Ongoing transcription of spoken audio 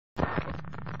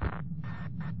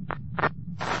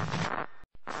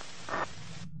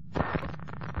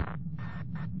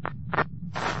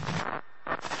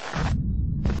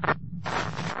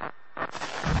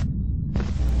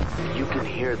You can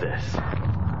hear this.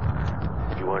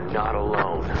 You are not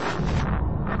alone.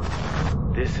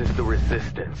 This is the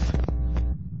resistance.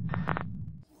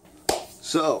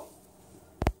 So,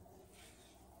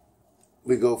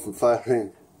 we go from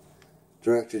firing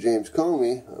Director James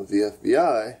Comey of the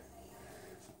FBI,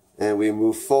 and we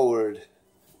move forward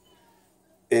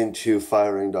into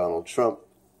firing Donald Trump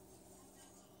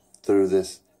through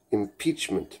this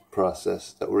impeachment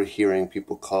process that we're hearing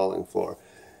people calling for.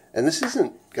 And this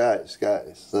isn't, guys,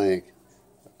 like,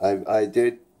 I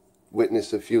did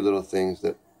witness a few little things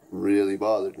that really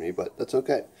bothered me, but that's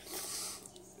okay.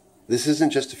 This isn't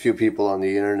just a few people on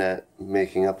the internet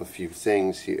making up a few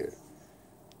things here.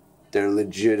 There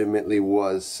legitimately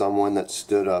was someone that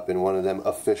stood up in one of them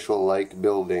official-like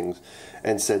buildings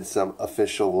and said some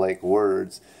official-like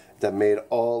words that made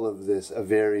all of this a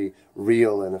very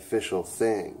real and official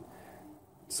thing.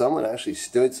 Someone actually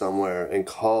stood somewhere and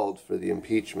called for the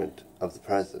impeachment of the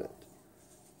president.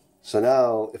 So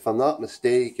now, if I'm not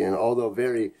mistaken, although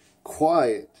very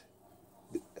quiet,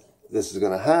 this is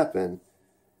going to happen,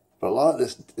 but a lot of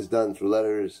this is done through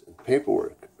letters and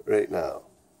paperwork right now.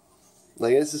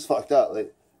 Like, this is fucked up.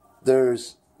 Like,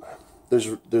 there's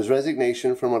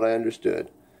resignation from what I understood,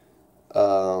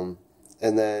 and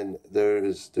then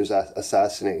there's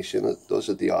assassination. Those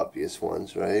are the obvious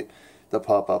ones, right? That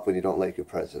pop up when you don't like your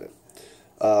president.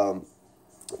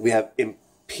 We have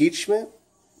impeachment,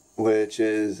 which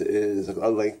is a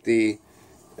lengthy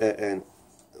and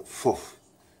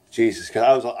Jesus,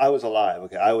 because I was alive.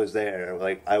 Okay, I was there.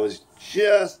 Like, I was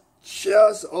just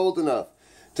old enough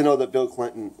to know that Bill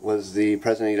Clinton was the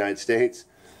president of the United States,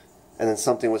 and then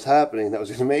something was happening that was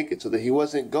going to make it so that he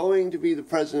wasn't going to be the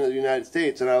president of the United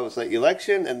States. And I was like,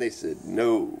 election? And they said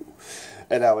no.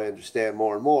 And now I understand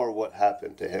more and more what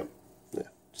happened to him. Yeah,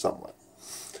 somewhat.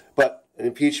 But an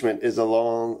impeachment is a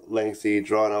long, lengthy,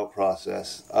 drawn-out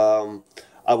process.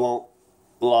 I won't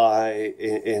lie,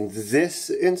 in this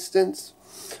instance,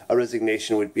 a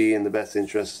resignation would be in the best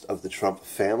interest of the Trump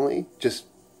family, just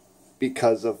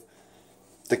because of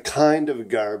the kind of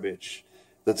garbage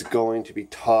that's going to be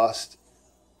tossed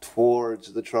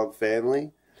towards the Trump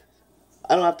family.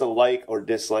 I don't have to like or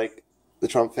dislike the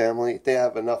Trump family. They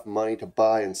have enough money to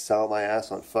buy and sell my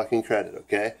ass on fucking credit,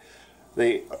 okay?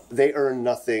 They earn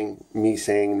nothing me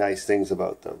saying nice things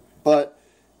about them. But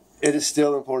it is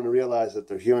still important to realize that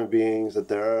they're human beings, that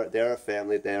they're a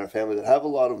family, that have a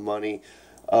lot of money,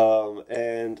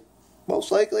 and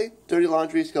most likely dirty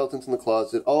laundry, skeletons in the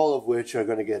closet, all of which are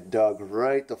going to get dug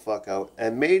right the fuck out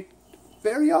and made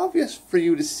very obvious for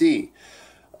you to see,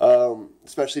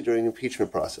 especially during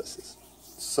impeachment processes.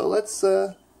 So let's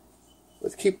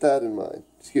keep that in mind.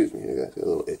 Excuse me, I got a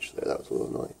little itch there. That was a little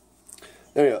annoying.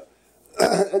 There you go.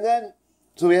 And then,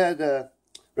 so we had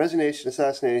resignation,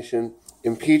 assassination,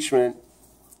 impeachment,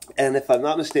 and if I'm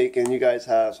not mistaken, you guys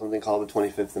have something called the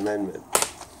 25th Amendment.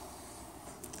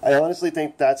 I honestly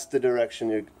think that's the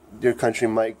direction your country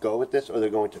might go with this, or they're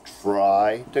going to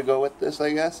try to go with this,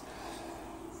 I guess.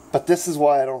 But this is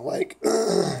why I don't like,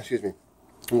 excuse me,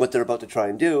 what they're about to try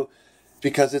and do,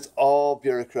 because it's all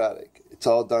bureaucratic. It's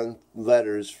all done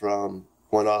letters from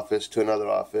one office to another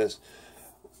office,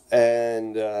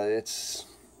 and it's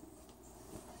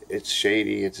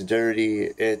shady, it's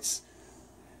dirty, it's...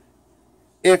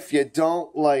 If you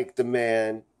don't like the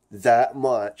man that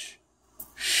much,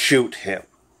 shoot him.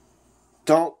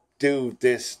 Don't do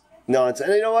this nonsense.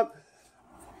 And you know what?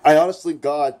 I honestly,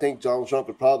 God, think Donald Trump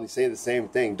would probably say the same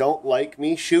thing. Don't like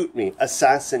me, shoot me,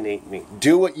 assassinate me.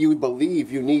 Do what you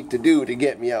believe you need to do to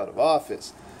get me out of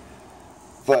office.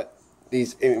 But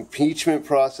these impeachment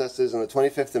processes and the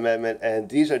 25th Amendment, and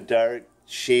these are dark,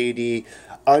 shady,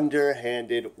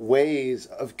 underhanded ways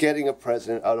of getting a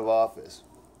president out of office.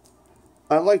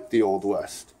 I like the Old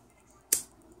West.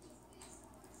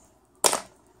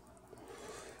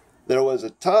 There was a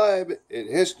time in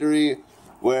history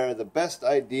where the best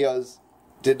ideas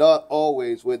did not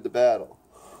always win the battle.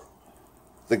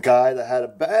 The guy that had a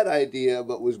bad idea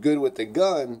but was good with the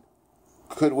gun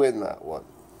could win that one.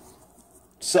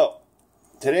 So,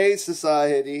 today's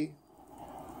society,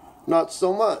 not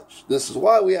so much. This is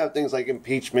why we have things like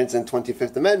impeachments and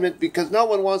 25th Amendment, because no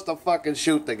one wants to fucking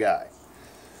shoot the guy.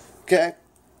 Okay?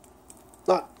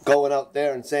 Not going out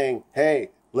there and saying, hey,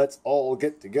 let's all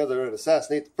get together and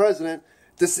assassinate the president.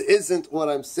 This isn't what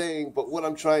I'm saying, but what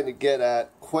I'm trying to get at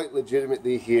quite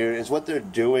legitimately here is what they're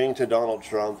doing to Donald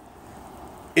Trump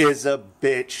is a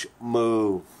bitch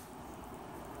move.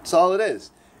 That's all it is.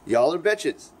 Y'all are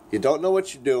bitches. You don't know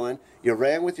what you're doing. You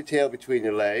ran with your tail between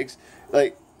your legs.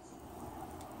 Like,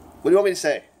 what do you want me to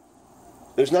say?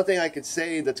 There's nothing I could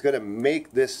say that's going to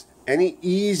make this any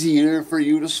easier for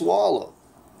you to swallow.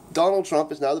 Donald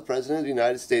Trump is now the President of the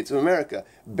United States of America.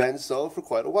 Been so for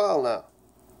quite a while now.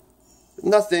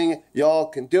 Nothing y'all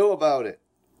can do about it.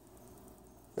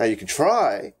 Now you can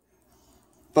try,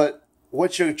 but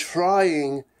what you're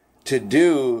trying to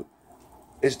do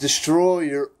is destroy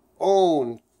your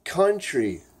own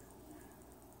country.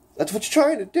 That's what you're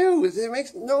trying to do. It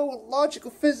makes no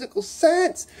logical, physical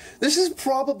sense. This is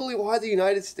probably why the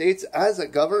United States as a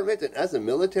government and as a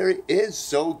military is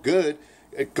so good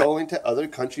at going to other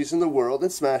countries in the world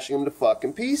and smashing them to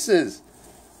fucking pieces.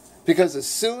 Because as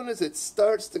soon as it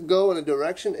starts to go in a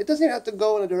direction, it doesn't even have to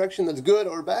go in a direction that's good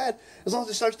or bad, as long as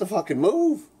it starts to fucking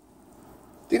move.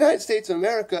 The United States of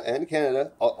America and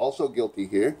Canada, also guilty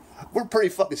here, we're pretty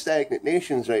fucking stagnant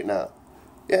nations right now.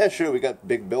 Yeah, sure, we got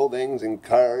big buildings and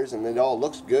cars, and it all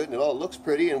looks good, and it all looks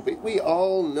pretty, and we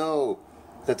all know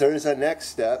that there is a next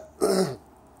step, and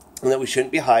that we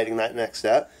shouldn't be hiding that next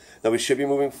step, that we should be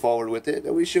moving forward with it,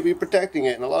 that we should be protecting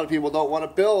it. And a lot of people don't want to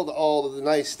build all of the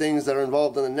nice things that are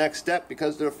involved in the next step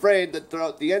because they're afraid that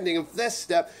throughout the ending of this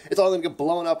step, it's all going to get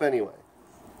blown up anyway.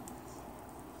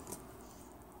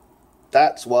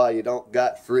 That's why you don't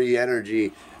got free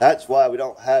energy. That's why we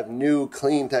don't have new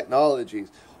clean technologies.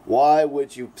 Why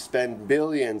would you spend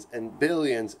billions and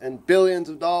billions and billions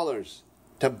of dollars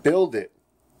to build it?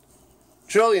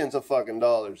 Trillions of fucking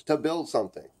dollars to build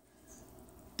something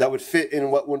that would fit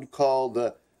in what we'd call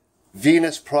the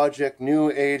Venus Project New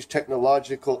Age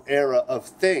technological era of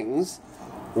things.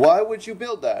 Why would you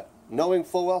build that, knowing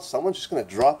full well someone's just going to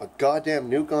drop a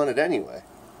goddamn nuke on it anyway?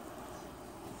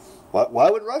 Why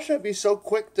would Russia be so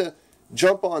quick to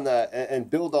jump on that and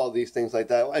build all these things like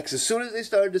that? Because as soon as they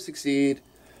started to succeed,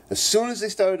 as soon as they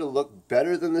started to look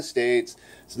better than the States,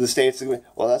 so the States are going,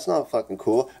 well, that's not fucking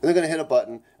cool. And they're going to hit a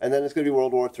button, and then it's going to be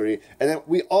World War III, and then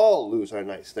we all lose our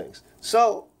nice things.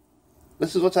 So,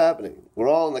 this is what's happening. We're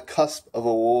all on the cusp of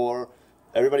a war.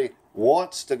 Everybody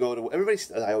wants to go to war.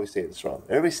 I always say this wrong.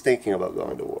 Everybody's thinking about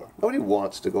going to war. Nobody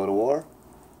wants to go to war.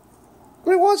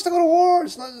 Nobody wants to go to war.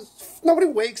 Nobody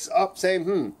wakes up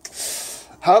saying,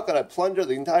 how can I plunder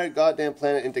the entire goddamn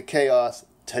planet into chaos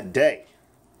today?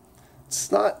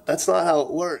 That's not how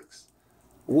it works.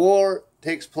 War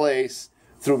takes place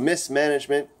through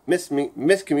mismanagement,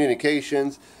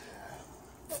 miscommunications,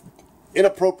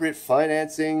 inappropriate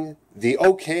financing, the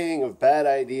okaying of bad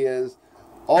ideas.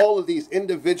 All of these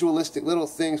individualistic little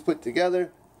things put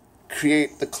together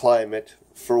create the climate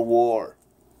for war.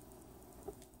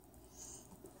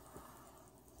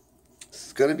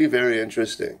 It's going to be very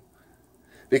interesting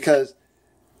because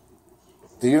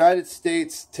the United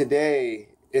States today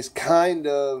is kind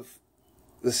of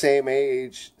the same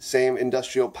age, same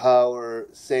industrial power,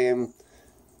 same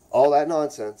all that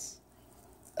nonsense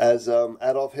as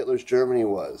Adolf Hitler's Germany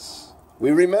was.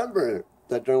 We remember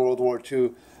that during World War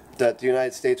II that the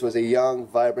United States was a young,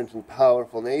 vibrant, and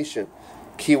powerful nation.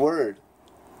 Key word,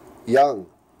 young.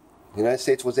 The United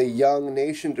States was a young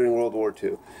nation during World War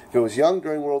II. If it was young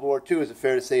during World War II, is it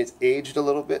fair to say it's aged a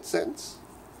little bit since?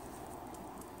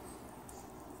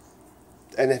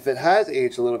 And if it has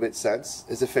aged a little bit since,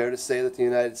 is it fair to say that the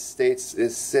United States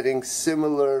is sitting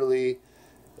similarly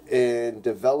in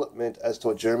development as to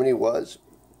what Germany was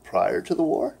prior to the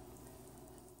war?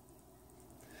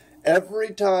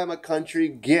 Every time a country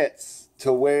gets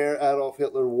to where Adolf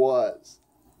Hitler was,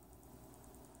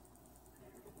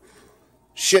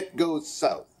 shit goes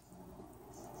south.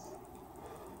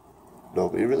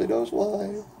 Nobody really knows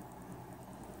why,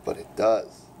 but it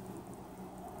does.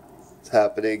 It's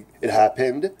happening. It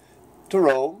happened to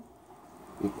Rome.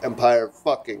 The empire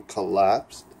fucking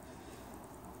collapsed.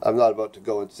 I'm not about to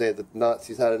go and say that the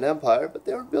Nazis had an empire, but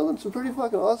they were building some pretty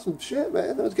fucking awesome shit,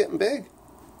 man. It was getting big.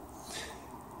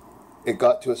 It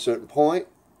got to a certain point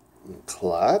and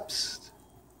collapsed.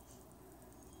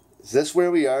 Is this where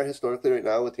we are historically right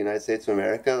now with the United States of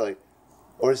America?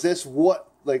 Or is this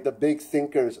what the big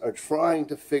thinkers are trying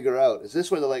to figure out? Is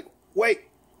this where they're like, wait,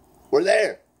 we're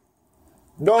there.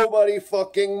 Nobody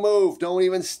fucking move. Don't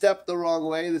even step the wrong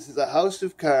way. This is a house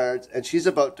of cards, and she's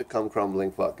about to come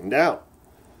crumbling fucking down.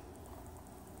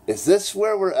 Is this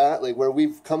where we're at? Where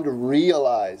we've come to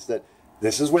realize that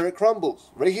this is where it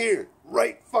crumbles. Right here.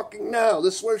 Right fucking now.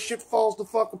 This is where shit falls the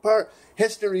fuck apart.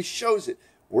 History shows it.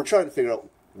 We're trying to figure out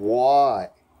why.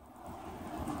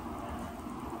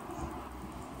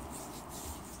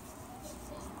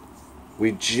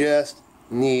 We just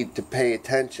need to pay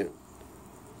attention.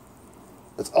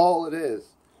 That's all it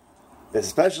is.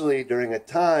 Especially during a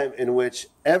time in which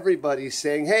everybody's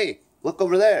saying, hey, Look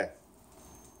over there.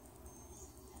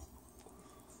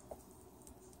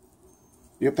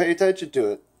 You pay attention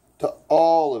to it, to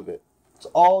all of it. It's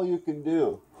all you can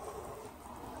do.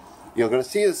 You're going to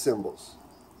see the symbols.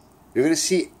 You're going to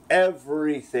see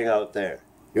everything out there.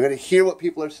 You're going to hear what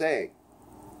people are saying.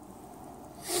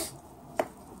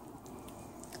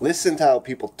 Listen to how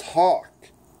people talk.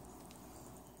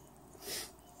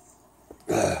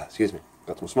 Excuse me.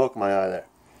 Got some smoke in my eye there.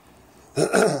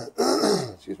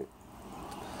 Excuse me.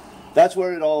 That's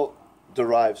where it all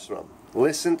derives from.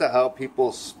 Listen to how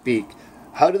people speak.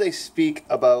 How do they speak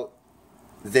about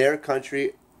their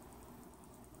country,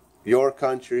 your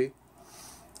country?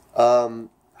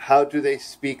 How do they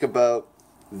speak about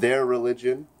their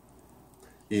religion,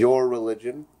 your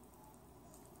religion?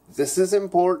 This is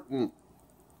important.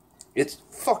 It's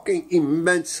fucking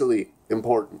immensely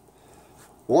important.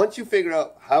 Once you figure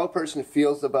out how a person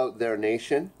feels about their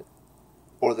nation,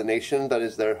 or the nation that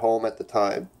is their home at the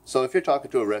time. So if you're talking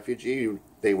to a refugee,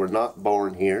 they were not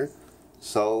born here.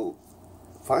 So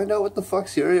find out what the fuck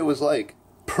Syria was like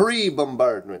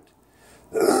pre-bombardment.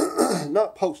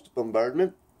 Not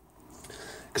post-bombardment.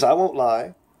 Because I won't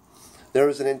lie, there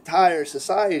was an entire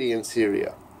society in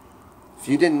Syria. If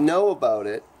you didn't know about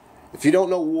it, if you don't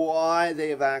know why they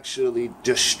have actually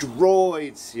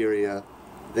destroyed Syria,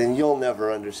 then you'll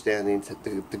never understand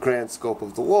the grand scope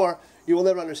of the war. You will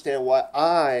never understand why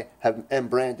I am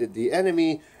branded the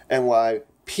enemy and why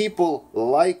people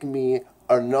like me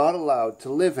are not allowed to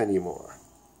live anymore.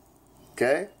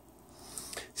 Okay?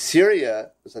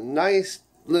 Syria is a nice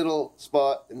little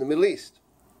spot in the Middle East.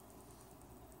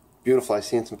 Beautiful. I've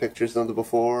seen some pictures of the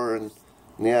before and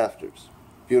the afters.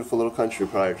 Beautiful little country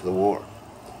prior to the war.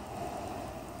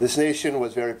 This nation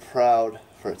was very proud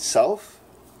for itself.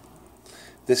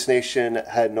 This nation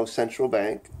had no central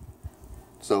bank.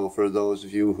 So for those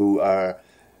of you who are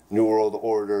New World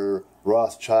Order,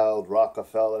 Rothschild,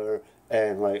 Rockefeller,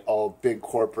 and like all big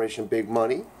corporation, big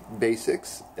money,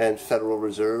 basics, and Federal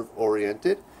Reserve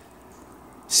oriented,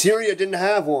 Syria didn't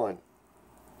have one.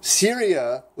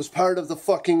 Syria was part of the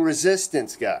fucking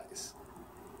resistance, guys.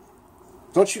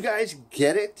 Don't you guys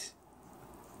get it?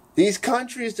 These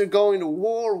countries they're going to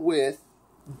war with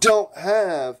don't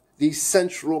have these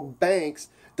central banks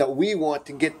that we want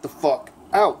to get the fuck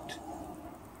out.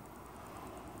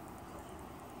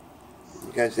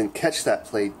 You guys didn't catch that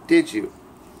play, did you?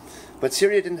 But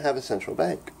Syria didn't have a central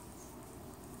bank.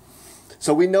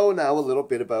 So we know now a little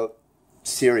bit about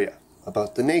Syria,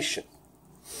 about the nation.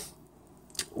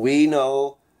 We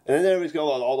know, and then everybody's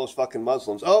going, all those fucking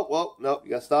Muslims. Oh, well, no,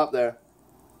 you gotta stop there.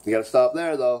 You gotta stop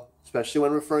there, though, especially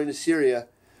when referring to Syria.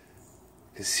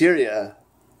 Because Syria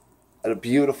had a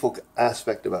beautiful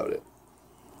aspect about it,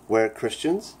 where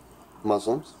Christians,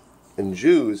 Muslims, and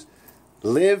Jews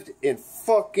lived in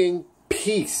fucking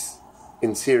peace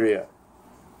in Syria.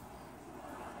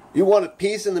 You wanted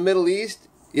peace in the Middle East?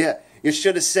 Yeah, you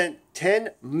should have sent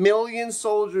 10 million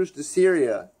soldiers to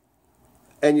Syria,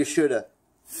 and you should have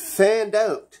fanned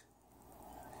out.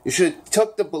 You should have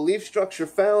took the belief structure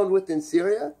found within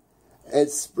Syria and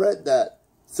spread that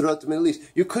throughout the Middle East.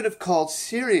 You could have called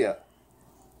Syria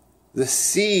the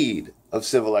seed of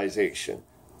civilization,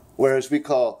 whereas we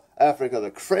call Africa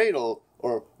the cradle,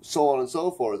 or so on and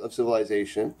so forth, of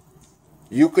civilization.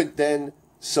 You could then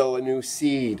sow a new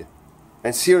seed.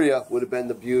 And Syria would have been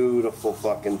the beautiful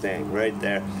fucking thing right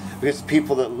there. Because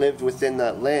people that lived within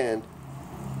that land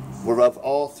were of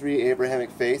all three Abrahamic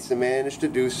faiths and managed to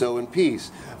do so in peace.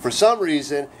 For some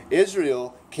reason,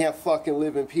 Israel can't fucking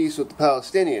live in peace with the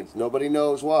Palestinians. Nobody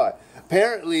knows why.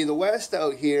 Apparently, the West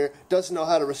out here doesn't know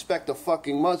how to respect a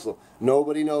fucking Muslim.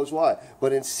 Nobody knows why.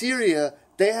 But in Syria,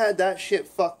 they had that shit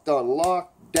fucked on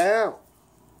lockdown.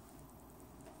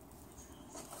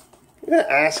 You're going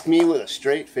to ask me with a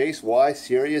straight face why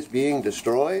Syria is being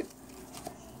destroyed?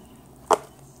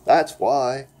 That's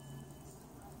why.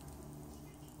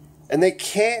 And they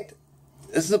can't,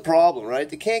 this is the problem, right?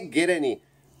 They can't get any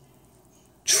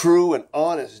true and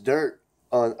honest dirt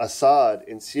on Assad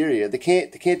in Syria. They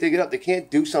can't dig it up. They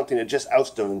can't do something to just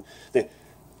oust him.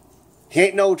 He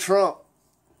ain't no Trump.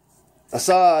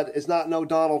 Assad is not no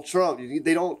Donald Trump.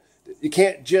 You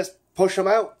can't just push him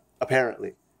out,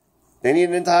 apparently. They need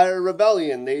an entire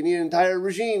rebellion. They need an entire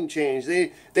regime change.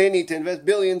 They need to invest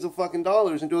billions of fucking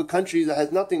dollars into a country that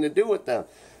has nothing to do with them.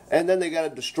 And then they got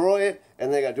to destroy it,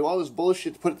 and they got to do all this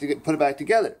bullshit to put it back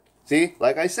together. See,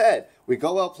 like I said, we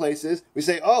go out places, we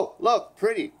say, oh, look,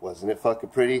 pretty. Wasn't it fucking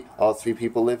pretty? All three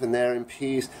people living there in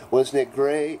peace. Wasn't it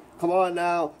great? Come on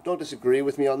now, don't disagree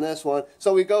with me on this one.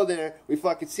 So we go there, we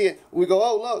fucking see it, we go,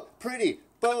 oh, look, pretty.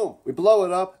 Boom, we blow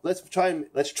it up. Let's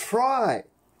try.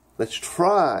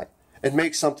 and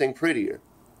make something prettier.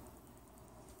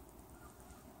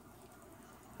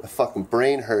 My fucking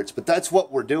brain hurts, but that's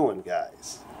what we're doing,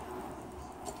 guys.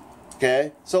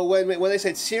 Okay? So when they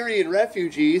said Syrian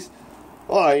refugees,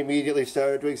 well, I immediately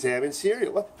started to examine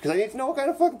Syria. What? Because I need to know what kind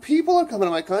of fucking people are coming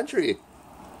to my country.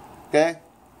 Okay?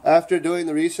 After doing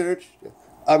the research,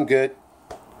 I'm good.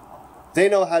 They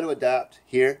know how to adapt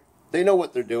here. They know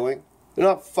what they're doing. They're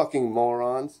not fucking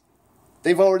morons.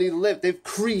 They've already lived. They've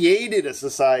created a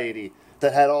society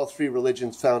that had all three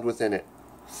religions found within it.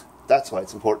 That's why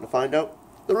it's important to find out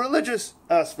the religious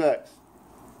aspects.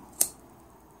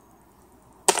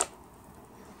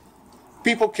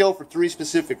 People kill for three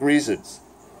specific reasons: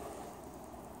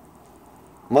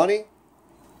 money,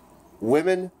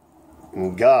 women,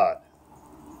 and God.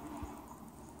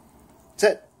 That's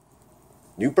it.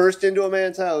 You burst into a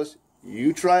man's house,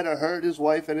 you try to hurt his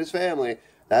wife and his family,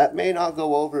 that may not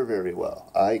go over very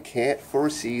well. I can't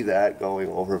foresee that going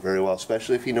over very well,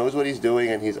 especially if he knows what he's doing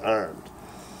and he's armed.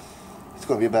 It's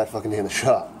going to be a bad fucking day in the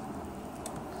shop.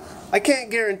 I can't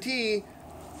guarantee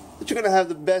that you're going to have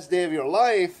the best day of your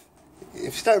life if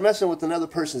you start messing with another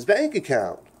person's bank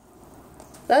account.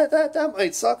 That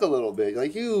might suck a little bit.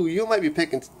 Like you might be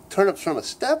picking turnips from a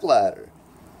stepladder.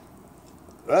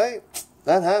 Right?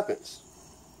 That happens.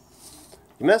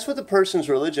 You mess with a person's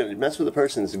religion, you mess with a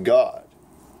person's God,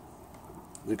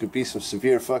 there could be some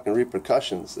severe fucking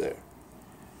repercussions there.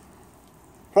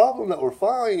 Problem that we're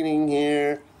finding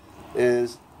here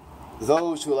is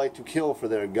those who like to kill for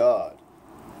their God.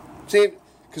 See,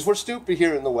 because we're stupid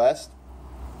here in the West,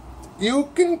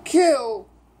 you can kill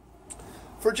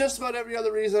for just about every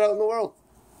other reason out in the world,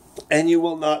 and you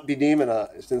will not be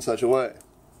demonized in such a way.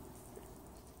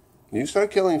 You start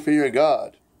killing for your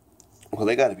God, well,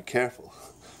 they got to be careful.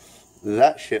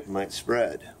 That shit might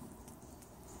spread.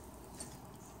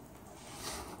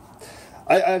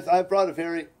 I've brought a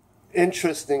very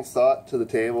interesting thought to the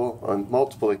table on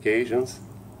multiple occasions.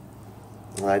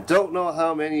 And I don't know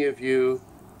how many of you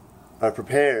are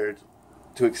prepared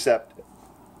to accept it.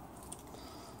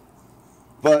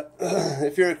 But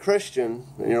if you're a Christian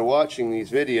and you're watching these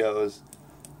videos,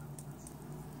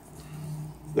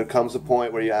 there comes a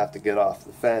point where you have to get off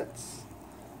the fence.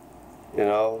 You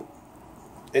know,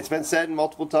 it's been said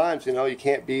multiple times, you know, you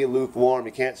can't be lukewarm,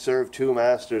 you can't serve two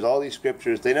masters. All these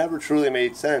scriptures, they never truly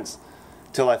made sense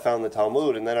till I found the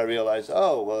Talmud, and then I realized,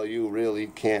 oh, well, you really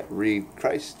can't read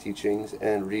Christ's teachings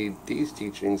and read these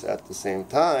teachings at the same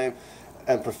time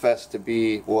and profess to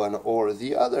be one or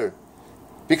the other.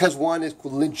 Because one is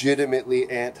legitimately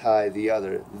anti the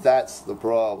other. That's the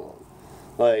problem.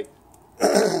 Like,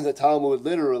 the Talmud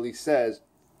literally says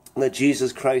that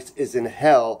Jesus Christ is in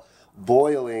hell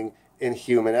boiling in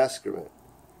human excrement.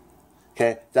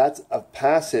 Okay, that's a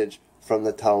passage from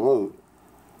the Talmud.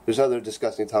 There's other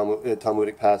disgusting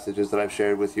Talmudic passages that I've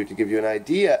shared with you to give you an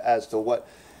idea as to what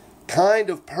kind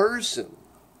of person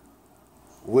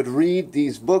would read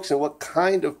these books and what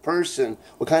kind of person,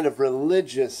 what kind of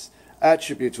religious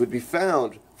attributes would be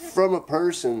found from a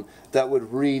person that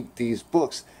would read these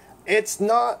books. It's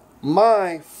not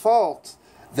my fault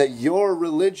that your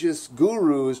religious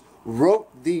gurus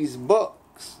wrote these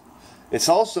books. It's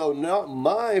also not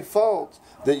my fault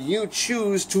that you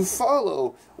choose to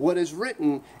follow what is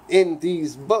written in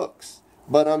these books.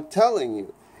 But I'm telling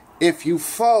you, if you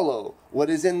follow what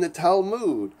is in the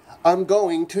Talmud, I'm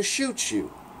going to shoot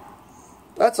you.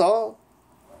 That's all.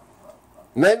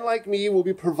 Men like me will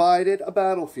be provided a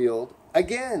battlefield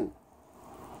again.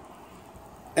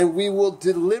 And we will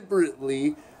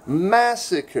deliberately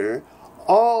massacre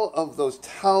all of those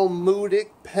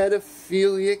Talmudic,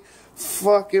 pedophilic,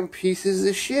 fucking pieces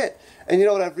of shit. And you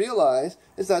know what I've realized?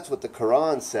 Is that's what the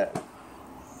Quran said.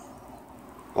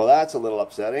 Well, that's a little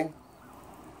upsetting.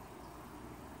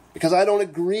 Because I don't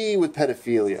agree with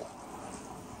pedophilia.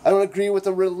 I don't agree with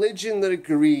a religion that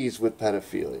agrees with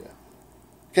pedophilia.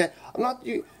 Okay, I'm not...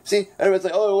 See, everyone's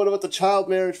like, oh, what about the child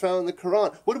marriage found in the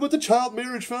Quran? What about the child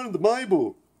marriage found in the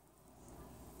Bible?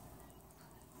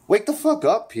 Wake the fuck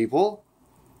up, people.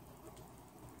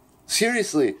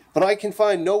 Seriously, but I can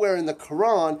find nowhere in the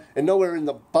Quran and nowhere in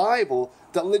the Bible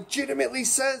that legitimately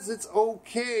says it's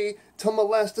okay to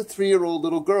molest a 3-year-old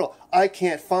little girl. I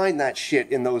can't find that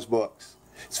shit in those books.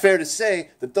 It's fair to say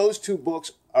that those two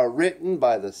books are written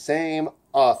by the same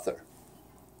author.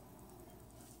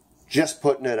 Just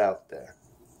putting it out there.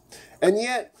 And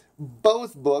yet,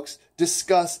 both books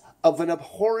discuss of an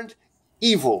abhorrent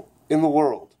evil in the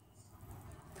world.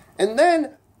 And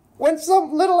then, when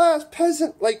some little ass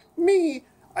peasant like me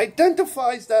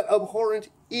identifies that abhorrent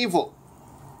evil,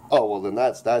 oh well, then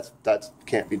that's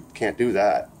can't do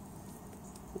that.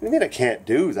 What do you mean I can't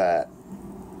do that?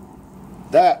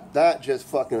 That just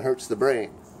fucking hurts the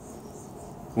brain.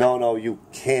 No, you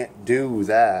can't do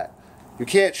that. You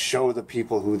can't show the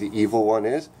people who the evil one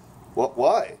is. What?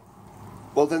 Why?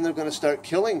 Well, then they're going to start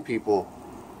killing people.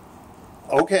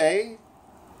 Okay.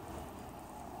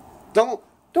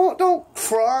 Don't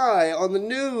cry on the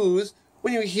news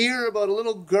when you hear about a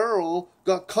little girl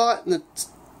got caught in the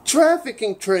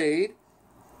trafficking trade,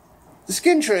 the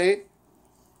skin trade,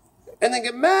 and then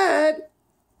get mad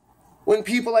when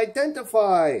people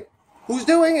identify who's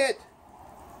doing it.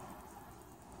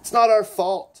 It's not our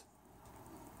fault.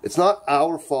 It's not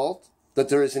our fault that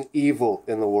there is an evil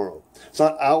in the world. It's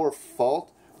not our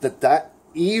fault that that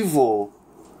evil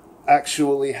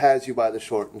actually has you by the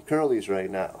short and curlies right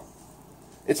now.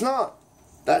 It's not.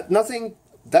 That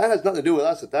has nothing to do with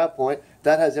us at that point.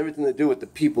 That has everything to do with the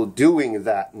people doing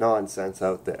that nonsense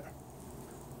out there.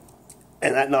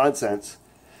 And that nonsense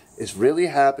is really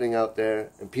happening out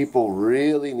there, and people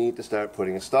really need to start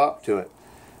putting a stop to it.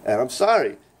 And I'm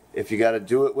sorry, if you got to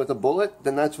do it with a bullet,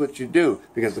 then that's what you do,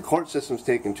 because the court system's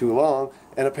taking too long,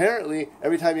 and apparently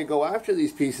every time you go after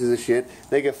these pieces of shit,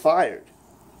 they get fired.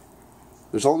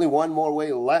 There's only one more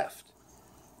way left.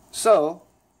 So,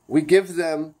 we give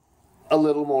them a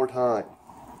little more time.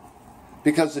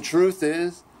 Because the truth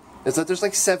is that there's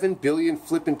like 7 billion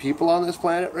flipping people on this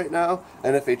planet right now,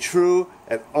 and if a true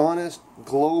and honest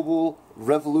global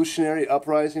revolutionary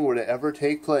uprising were to ever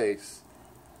take place,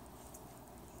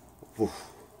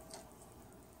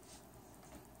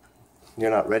 you're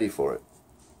not ready for it.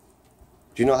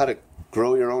 Do you know how to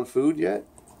grow your own food yet?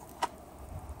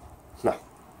 No.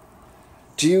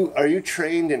 Are you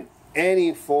trained in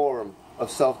any form of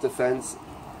self-defense,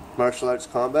 martial arts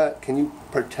combat? Can you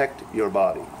protect your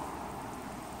body?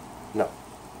 No.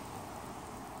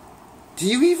 Do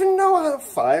you even know how to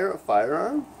fire a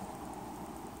firearm?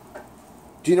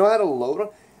 Do you know how to load them?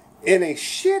 In a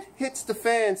shit hits the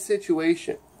fan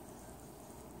situation,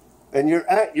 and you're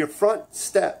at your front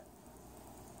step,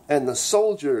 and the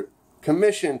soldier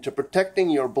commissioned to protecting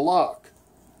your block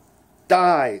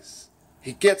dies.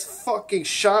 He gets fucking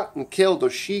shot and killed, or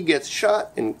she gets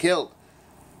shot and killed.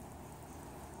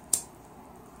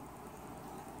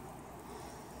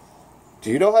 Do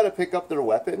you know how to pick up their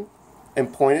weapon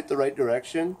and point it the right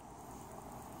direction?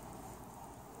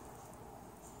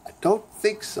 I don't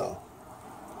think so.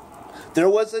 There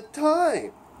was a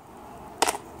time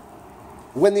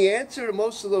when the answer to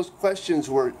most of those questions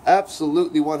were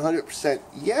absolutely 100%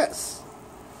 yes.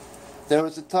 There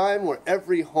was a time where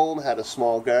every home had a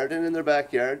small garden in their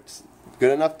backyard,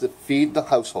 good enough to feed the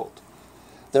household.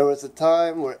 There was a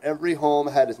time where every home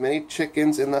had as many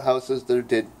chickens in the house as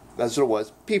there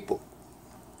was people.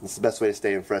 It's the best way to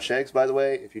stay in fresh eggs, by the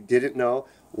way. If you didn't know,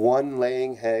 one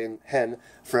laying hen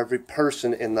for every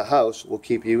person in the house will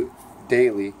keep you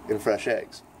daily in fresh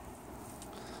eggs.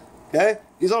 Okay?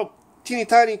 These little teeny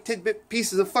tiny tidbit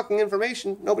pieces of fucking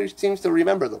information, nobody seems to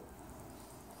remember them.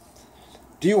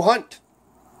 Do you hunt?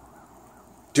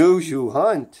 Do you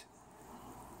hunt?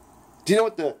 Do you know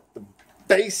what the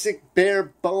basic bare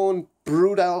bone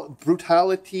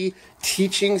brutality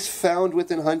teachings found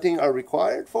within hunting are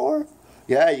required for?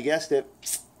 Yeah, you guessed it.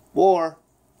 War.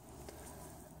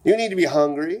 You need to be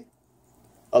hungry,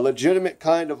 a legitimate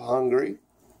kind of hungry,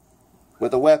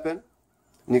 with a weapon,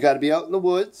 and you got to be out in the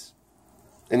woods,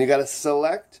 and you got to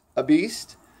select a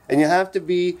beast, and you have to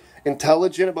be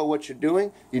intelligent about what you're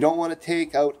doing. You don't want to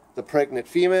take out the pregnant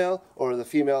female or the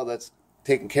female that's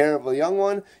taking care of a young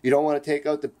one. You don't want to take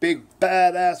out the big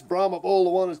badass Brahma bull, the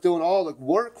one that's doing all the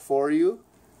work for you.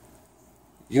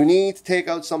 You need to take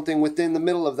out something within the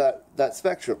middle of that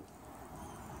spectrum.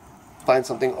 Find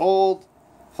something old,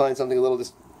 find something a little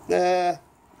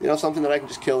something that I can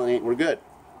just kill and eat and we're good.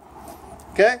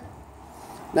 Okay?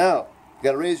 Now, you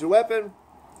got to raise your weapon.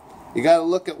 You got to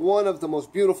look at one of the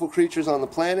most beautiful creatures on the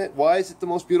planet. Why is it the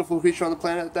most beautiful creature on the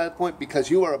planet at that point? Because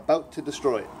you are about to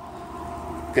destroy it.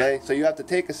 Okay? So you have to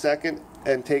take a second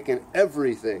and take in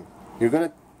everything. You're going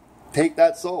to take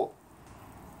that soul.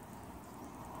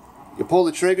 You pull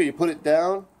the trigger, you put it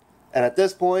down, and at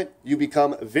this point, you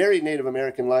become very Native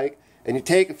American-like, and you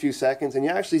take a few seconds, and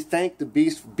you actually thank the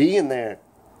beast for being there.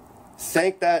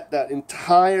 Thank that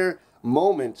entire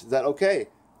moment that, okay,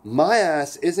 my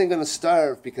ass isn't going to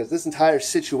starve because this entire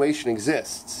situation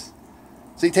exists.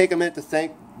 So you take a minute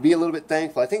to be a little bit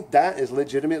thankful. I think that is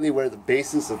legitimately where the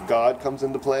basis of God comes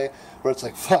into play, where it's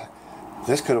like, fuck,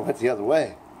 this could have went the other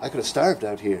way. I could have starved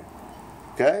out here.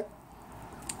 Okay?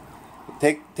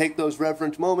 Take those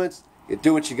reverent moments, you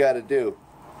do what you got to do.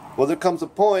 Well, there comes a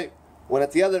point when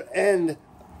at the other end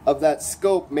of that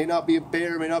scope may not be a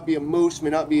bear, may not be a moose, may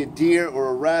not be a deer or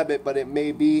a rabbit, but it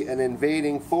may be an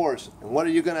invading force. And what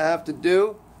are you going to have to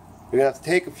do? You're going to have to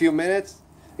take a few minutes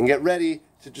and get ready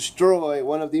to destroy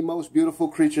one of the most beautiful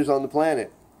creatures on the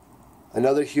planet.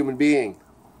 Another human being.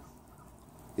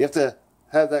 You have to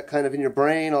have that kind of in your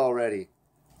brain already.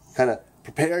 Kind of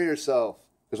prepare yourself.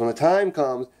 Because when the time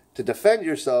comes to defend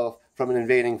yourself from an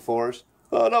invading force,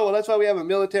 oh no, well that's why we have a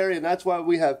military, and that's why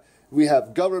we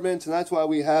have governments, and that's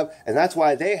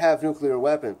why they have nuclear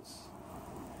weapons.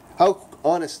 How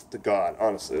honest to God,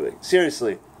 honestly, like,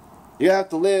 seriously, you have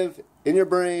to live in your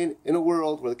brain in a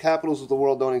world where the capitals of the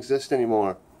world don't exist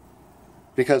anymore.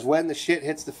 Because when the shit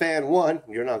hits the fan, one,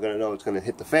 you're not going to know it's going to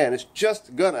hit the fan. It's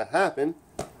just going to happen.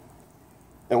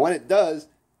 And when it does,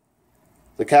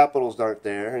 the capitals aren't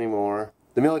there anymore.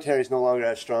 The military is no longer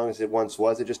as strong as it once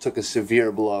was. It just took a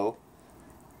severe blow.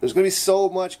 There's going to be so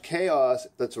much chaos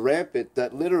that's rampant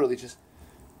that literally just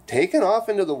taking off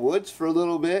into the woods for a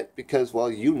little bit, because, well,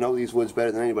 you know these woods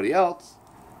better than anybody else,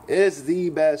 is the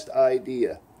best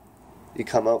idea. You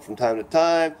come out from time to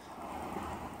time,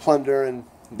 plunder and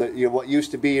what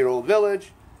used to be your old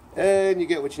village, and you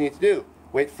get what you need to do.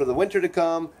 Wait for the winter to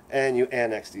come, and you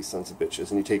annex these sons of bitches,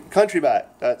 and you take the country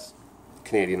back. That's the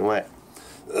Canadian way.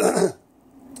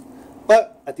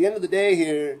 But at the end of the day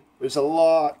here, there's a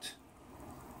lot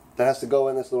that has to go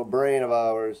in this little brain of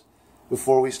ours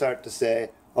before we start to say,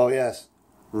 oh yes,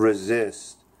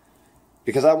 resist.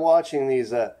 Because I'm watching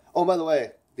these, oh by the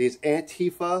way, these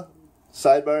Antifa,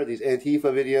 sidebar, these Antifa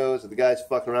videos of the guys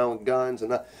fucking around with guns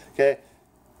and that, okay?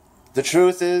 The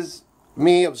truth is,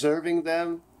 me observing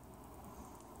them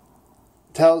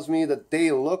tells me that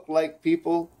they look like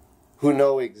people who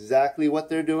know exactly what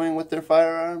they're doing with their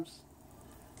firearms,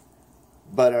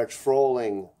 but are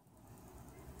trolling.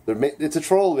 It's a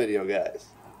troll video, guys.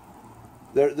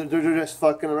 They're just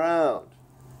fucking around.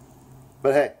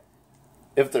 But hey,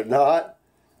 if they're not,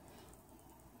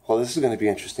 well, this is going to be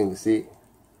interesting to see.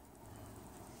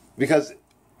 Because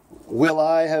will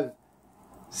I have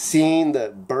seen the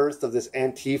birth of this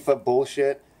Antifa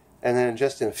bullshit, and then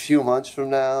just in a few months from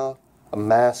now, a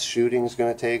mass shooting is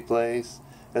going to take place?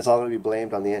 It's all going to be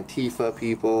blamed on the Antifa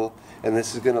people, and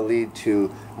this is going to lead to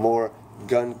more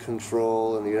gun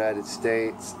control in the United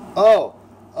States. Oh,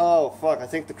 fuck, I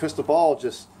think the crystal ball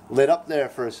just lit up there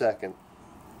for a second.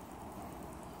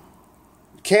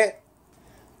 The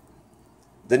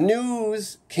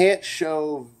news can't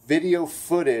show video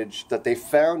footage that they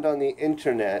found on the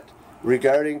internet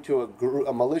regarding to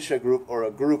a militia group or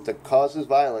a group that causes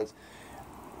violence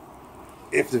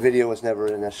if the video was never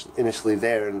initially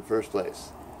there in the first place.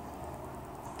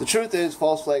 The truth is,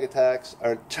 false flag attacks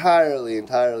are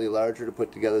entirely larger to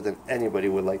put together than anybody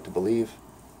would like to believe.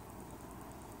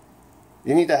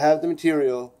 You need to have the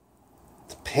material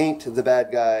to paint the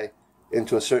bad guy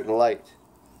into a certain light.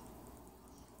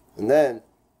 And then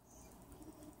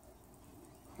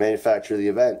manufacture the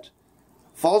event.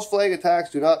 False flag attacks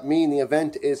do not mean the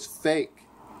event is fake.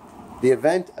 The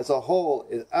event as a whole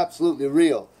is absolutely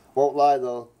real. Won't lie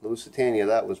though, the Lusitania,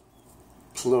 that was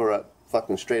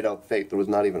fucking straight out fake. There was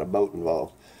not even a boat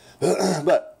involved.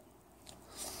 But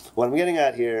what I'm getting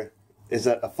at here is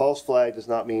that a false flag does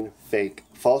not mean fake.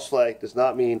 False flag does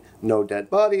not mean no dead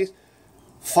bodies.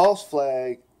 False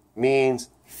flag means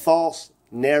false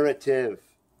narrative.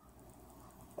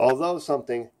 Although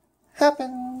something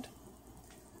happened,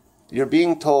 you're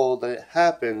being told that it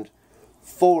happened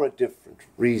for a different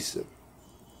reason.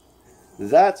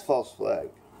 That's false flag.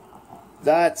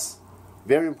 That's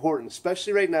very important,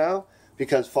 especially right now,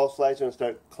 because false flags are going to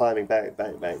start climbing bang,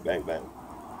 bang, bang, bang, bang,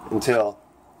 until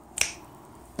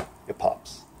it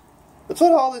pops. That's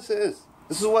what all this is.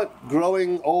 This is what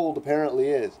growing old apparently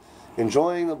is.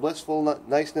 Enjoying the blissful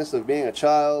niceness of being a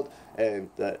child and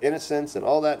the innocence and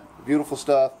all that beautiful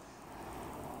stuff.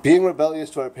 Being rebellious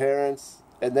to our parents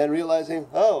and then realizing,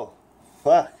 oh,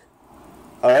 fuck.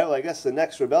 Alright, well I guess the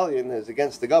next rebellion is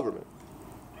against the government.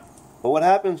 But what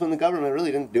happens when the government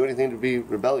really didn't do anything to be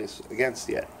rebellious against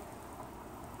yet?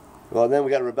 Well, then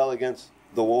we got to rebel against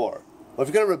the war. Well,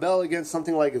 if you're going to rebel against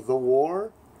something like the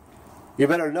war, you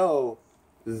better know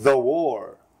the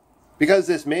war. Because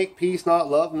this make peace, not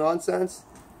love nonsense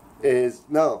is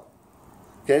no.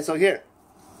 Okay, so here.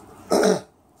 There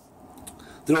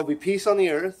will be peace on the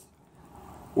earth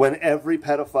when every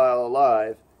pedophile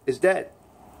alive is dead.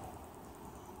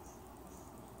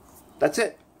 That's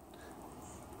it.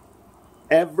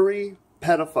 Every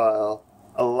pedophile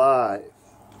alive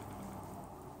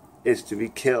is to be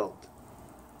killed.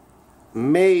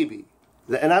 Maybe.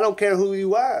 And I don't care who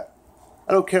you are.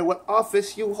 I don't care what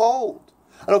office you hold.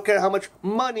 I don't care how much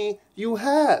money you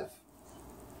have.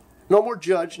 No more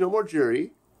judge, no more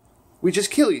jury. We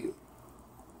just kill you.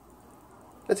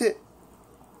 That's it.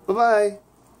 Bye-bye.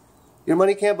 Your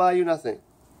money can't buy you nothing.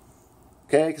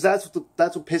 Okay? Because that's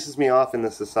what pisses me off in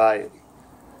this society.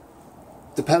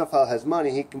 If the pedophile has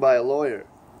money, he can buy a lawyer.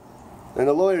 And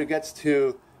the lawyer gets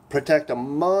to protect a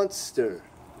monster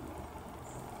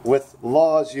with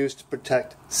laws used to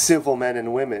protect civil men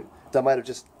and women that might have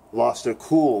just lost their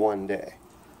cool one day.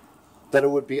 That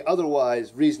it would be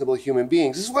otherwise reasonable human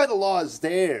beings. This is why the law is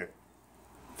there.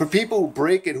 For people who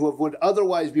break it, who would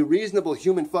otherwise be reasonable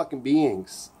human fucking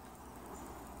beings.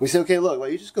 We say, okay, look, well,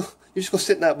 you just go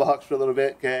sit in that box for a little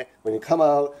bit, okay? When you come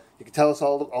out, you can tell us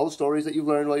all the stories that you've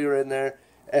learned while you're in there,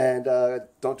 and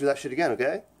don't do that shit again,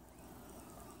 okay?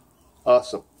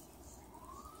 Awesome.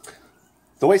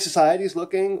 The way society is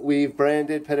looking, we've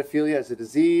branded pedophilia as a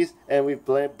disease, and we've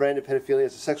branded pedophilia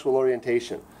as a sexual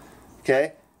orientation,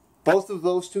 okay? Both of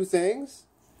those two things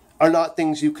are not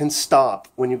things you can stop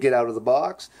when you get out of the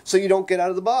box, so you don't get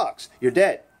out of the box. You're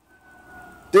dead.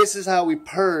 This is how we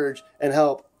purge and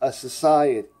help a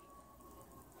society.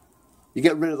 You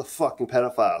get rid of the fucking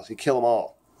pedophiles. You kill them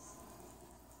all.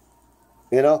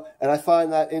 You know? And I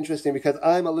find that interesting because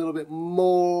I'm a little bit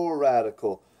more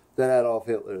radical than Adolf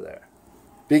Hitler there.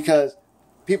 Because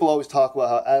people always talk about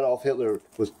how Adolf Hitler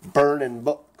was burning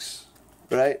books.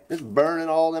 Right? Just burning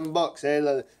all them books. Hey,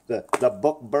 the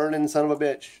book burning son of a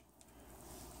bitch.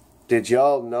 Did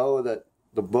y'all know that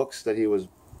the books that he was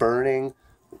burning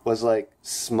was like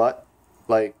smut,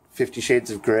 like 50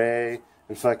 Shades of Grey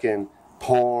and fucking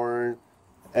porn?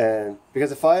 And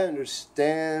because if I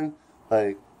understand,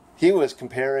 like, he was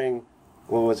comparing,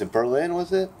 what was it, Berlin,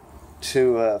 was it?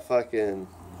 To fucking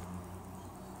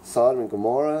Sodom and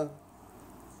Gomorrah.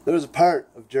 There was a part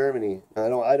of Germany, I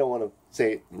don't want to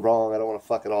say it wrong, I don't want to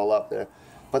fuck it all up there,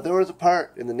 but there was a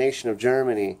part in the nation of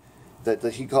Germany that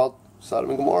he called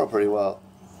Sodom and Gomorrah pretty well.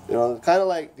 You know, kind of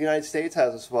like the United States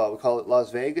has a spot. We call it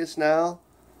Las Vegas now,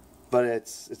 but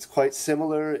it's quite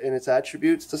similar in its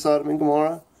attributes to Sodom and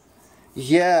Gomorrah.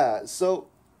 Yeah, so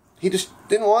he just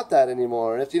didn't want that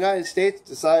anymore. And if the United States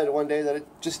decided one day that it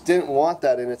just didn't want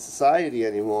that in its society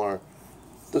anymore,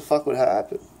 what the fuck would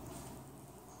happen?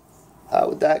 How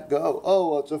would that go? Oh,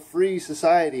 well, it's a free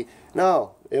society.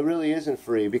 No, it really isn't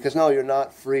free. Because, no, you're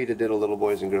not free to diddle little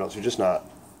boys and girls. You're just not.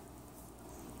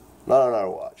 Not on our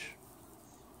watch.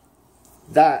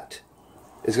 That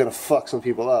is going to fuck some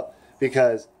people up.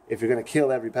 Because if you're going to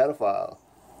kill every pedophile,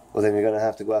 well, then you're going to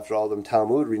have to go after all them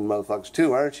Talmud-reading motherfuckers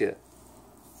too, aren't you?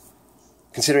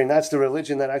 Considering that's the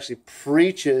religion that actually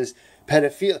preaches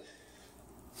pedophilia.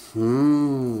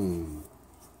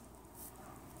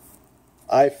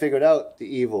 I figured out the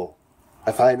evil.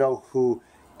 If I know who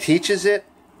teaches it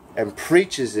and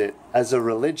preaches it as a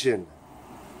religion.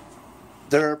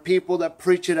 There are people that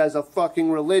preach it as a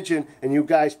fucking religion and you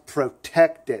guys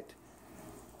protect it.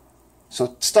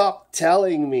 So stop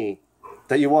telling me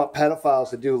that you want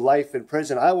pedophiles to do life in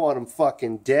prison. I want them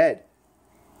fucking dead.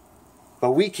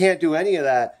 But we can't do any of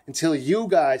that until you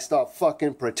guys stop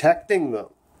fucking protecting them.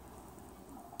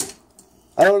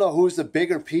 I don't know who's the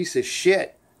bigger piece of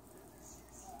shit.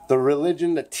 The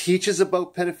religion that teaches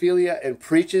about pedophilia and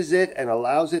preaches it and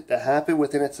allows it to happen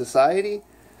within its society?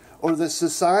 Or the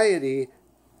society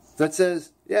that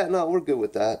says, yeah, no, we're good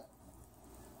with that.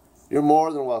 You're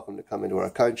more than welcome to come into our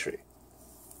country.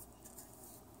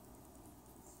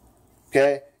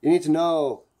 Okay? You need to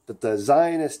know that the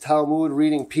Zionist Talmud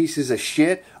reading pieces of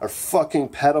shit are fucking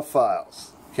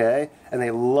pedophiles. Okay? And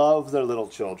they love their little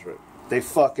children. They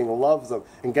fucking love them.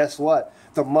 And guess what?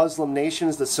 The Muslim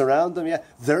nations that surround them, yeah,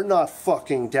 they're not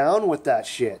fucking down with that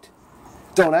shit.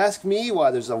 Don't ask me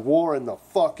why there's a war in the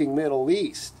fucking Middle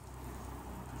East.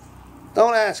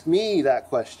 Don't ask me that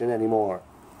question anymore.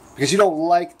 Because you don't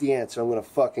like the answer I'm going to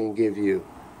fucking give you.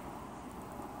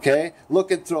 Okay?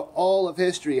 Looking through all of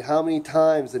history, how many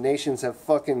times the nations have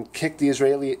fucking kicked the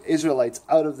Israelites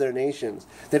out of their nations.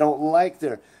 They don't like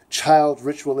their child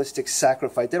ritualistic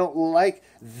sacrifice. They don't like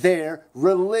their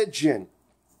religion.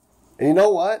 And you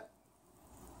know what?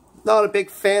 Not a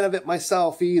big fan of it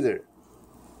myself either.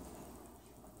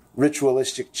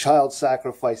 Ritualistic child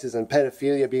sacrifices and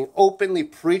pedophilia being openly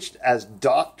preached as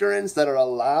doctrines that are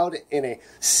allowed in a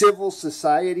civil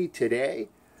society today.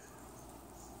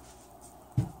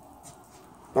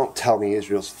 Don't tell me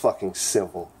Israel's fucking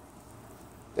civil.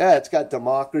 Yeah, it's got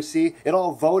democracy. It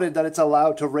all voted that it's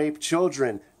allowed to rape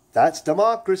children. That's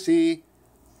democracy.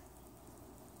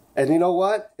 And you know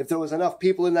what? If there was enough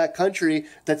people in that country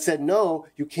that said, no,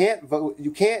 you can't vote,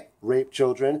 you can't rape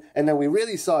children, and then we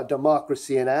really saw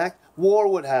democracy enact, war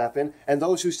would happen, and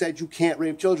those who said you can't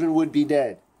rape children would be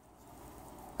dead.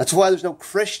 That's why there's no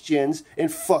Christians in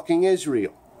fucking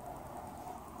Israel.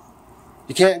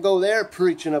 You can't go there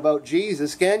preaching about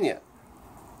Jesus, can you?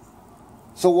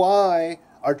 So why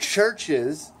are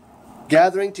churches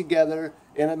gathering together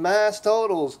in a mass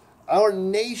totals? Our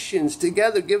nations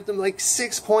together give them like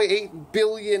 $6.8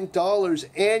 billion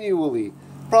annually.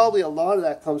 Probably a lot of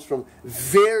that comes from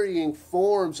varying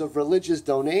forms of religious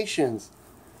donations.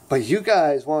 But you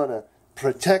guys want to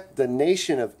protect the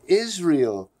nation of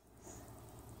Israel.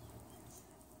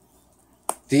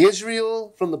 The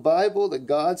Israel from the Bible that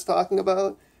God's talking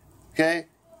about, okay,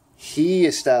 He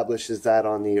establishes that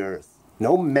on the earth.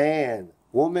 No man,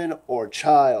 woman, or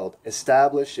child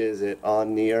establishes it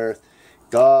on the earth.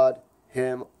 God,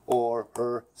 Him, or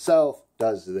herself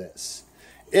does this.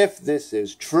 If this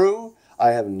is true,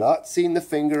 I have not seen the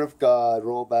finger of God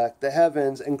roll back the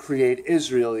heavens and create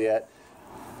Israel yet.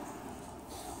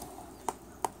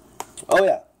 Oh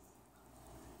yeah.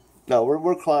 No,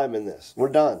 we're climbing this. We're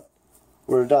done.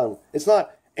 We're done. It's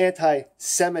not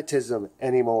anti-Semitism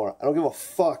anymore. I don't give a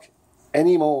fuck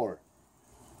anymore.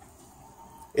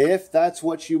 If that's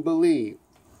what you believe,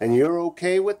 and you're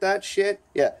okay with that shit,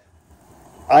 yeah.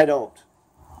 I don't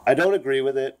agree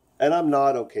with it, and I'm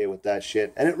not okay with that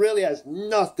shit. And it really has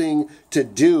nothing to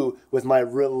do with my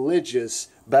religious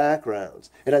backgrounds.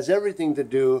 It has everything to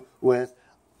do with,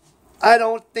 I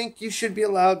don't think you should be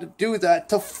allowed to do that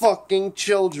to fucking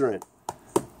children.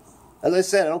 As I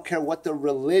said, I don't care what the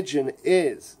religion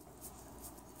is,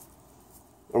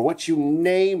 or what you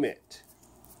name it.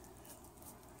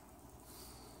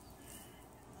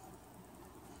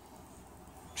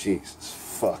 Jesus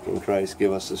fucking Christ,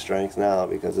 give us the strength now,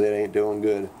 because it ain't doing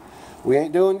good. We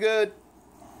ain't doing good.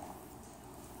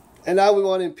 And now we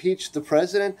want to impeach the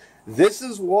president. This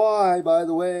is why, by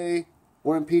the way,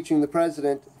 we're impeaching the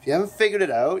president. If you haven't figured it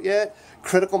out yet,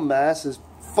 critical mass is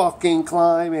fucking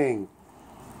climbing.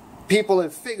 People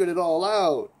have figured it all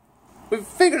out. We've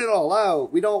figured it all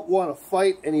out. We don't want to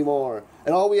fight anymore.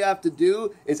 And all we have to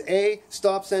do is A,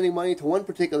 stop sending money to one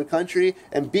particular country,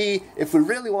 and B, if we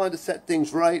really wanted to set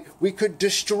things right, we could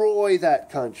destroy that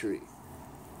country.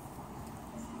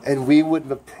 And we would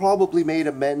have probably made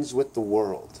amends with the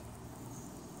world.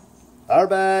 Our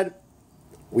bad.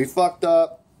 We fucked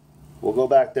up. We'll go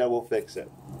back there. We'll fix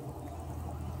it.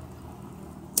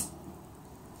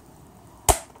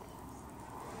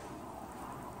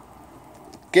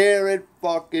 Guarantee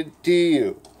fucking to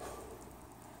you.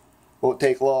 Won't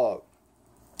take long.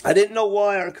 I didn't know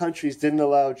why our countries didn't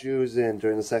allow Jews in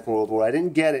during the Second World War. I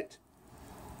didn't get it.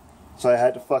 So I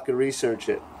had to fucking research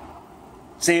it.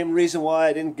 Same reason why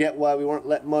I didn't get why we weren't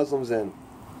letting Muslims in.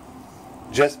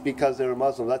 Just because they were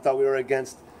Muslims. I thought we were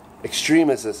against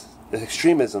extremisms. The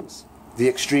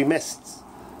extremists.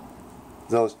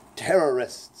 Those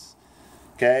terrorists.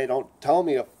 Okay? Don't tell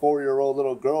me a 4-year-old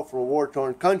little girl from a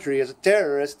war-torn country is a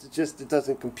terrorist. It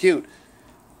doesn't compute.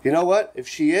 You know what? If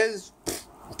she is,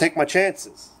 I'll take my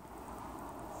chances.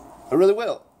 I really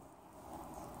will.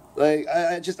 Like,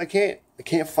 I can't. I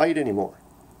can't fight anymore.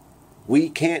 We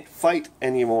can't fight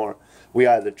anymore. We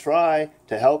either try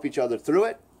to help each other through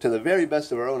it to the very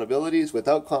best of our own abilities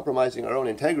without compromising our own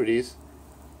integrities,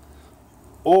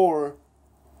 or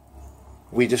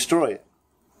we destroy it.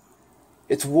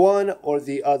 It's one or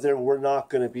the other. We're not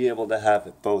going to be able to have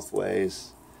it both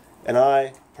ways. And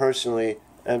I, personally,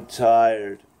 am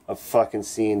tired of fucking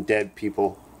seeing dead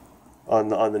people on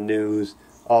the news,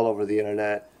 all over the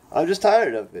internet. I'm just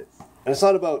tired of it. And it's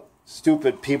not about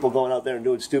stupid people going out there and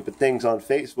doing stupid things on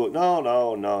Facebook.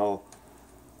 No.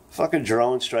 Fucking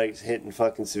drone strikes hitting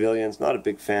fucking civilians. Not a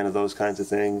big fan of those kinds of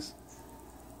things.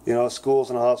 You know,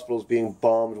 schools and hospitals being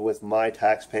bombed with my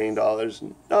tax-paying dollars.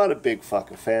 Not a big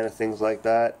fucking fan of things like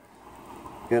that.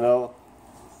 You know,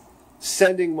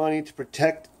 sending money to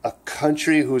protect a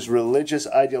country whose religious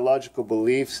ideological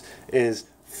beliefs is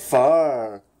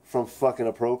far from fucking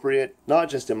appropriate. Not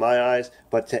just in my eyes,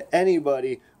 but to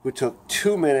anybody who took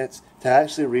 2 minutes to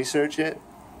actually research it.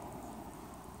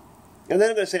 And then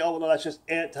I'm going to say, oh, well, no, that's just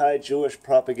anti-Jewish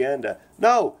propaganda.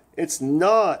 No, it's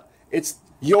not. It's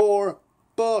your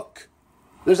book.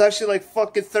 There's actually like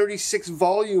fucking 36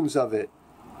 volumes of it.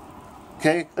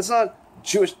 Okay? That's not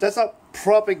Jewish. That's not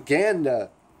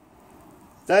propaganda.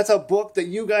 That's a book that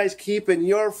you guys keep in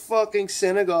your fucking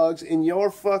synagogues, in your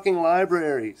fucking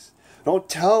libraries. Don't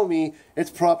tell me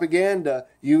it's propaganda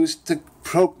used to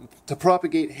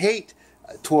propagate hate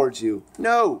towards you.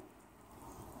 No.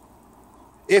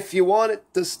 If you want it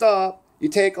to stop, you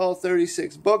take all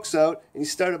 36 books out and you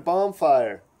start a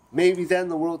bonfire. Maybe then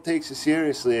the world takes you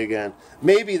seriously again.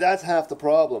 Maybe that's half the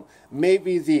problem.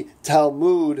 Maybe the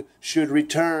Talmud should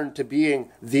return to being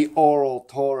the oral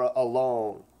Torah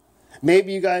alone.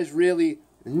 Maybe you guys really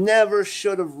never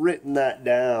should have written that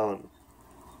down.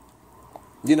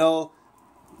 You know,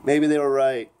 maybe they were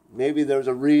right. Maybe there's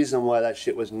a reason why that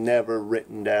shit was never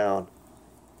written down.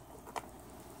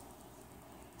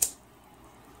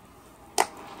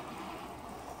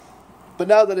 But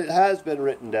now that it has been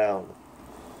written down,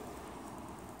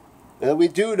 and we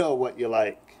do know what you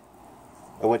like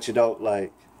and what you don't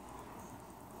like,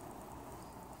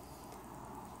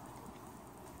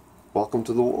 welcome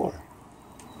to the war.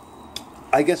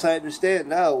 I guess I understand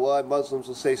now why Muslims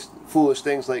will say foolish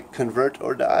things like convert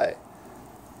or die.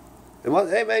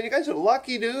 Hey man, you guys are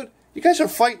lucky, dude. You guys are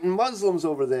fighting Muslims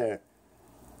over there.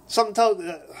 Something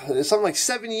like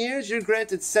 7 years? You're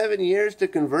granted 7 years to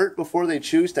convert before they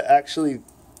choose to actually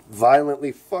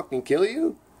violently fucking kill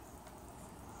you?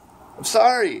 I'm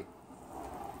sorry.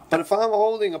 But if I'm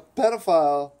holding a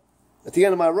pedophile at the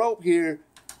end of my rope here,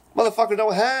 motherfucker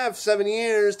don't have 7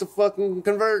 years to fucking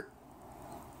convert.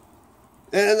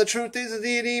 And the truth is that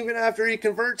even after he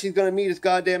converts, he's going to meet his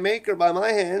goddamn maker by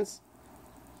my hands.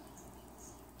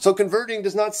 So converting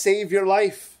does not save your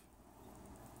life.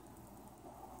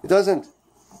 It doesn't.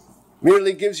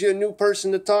 Merely gives you a new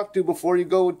person to talk to before you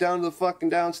go down to the fucking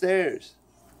downstairs.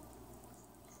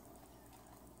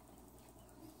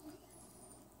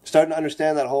 Starting to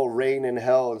understand that whole reign in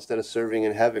hell instead of serving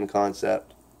in heaven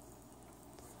concept.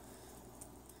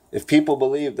 If people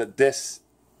believe that this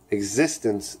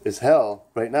existence is hell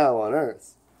right now on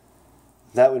earth,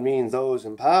 that would mean those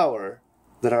in power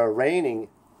that are reigning,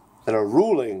 that are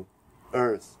ruling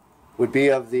earth, would be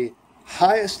of the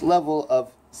highest level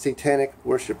of satanic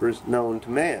worshippers known to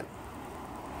man,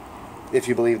 if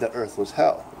you believe that earth was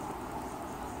hell.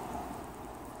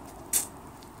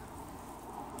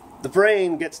 The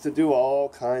brain gets to do all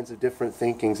kinds of different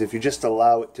thinkings if you just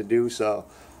allow it to do so.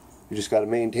 You just got to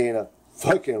maintain a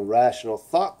fucking rational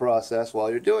thought process while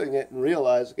you're doing it and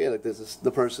realize, okay, like, this is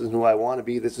the person who I want to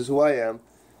be, this is who I am,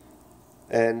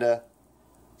 and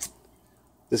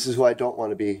this is who I don't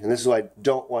want to be, and this is who I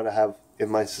don't want to have in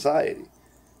my society.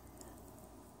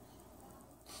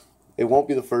 It won't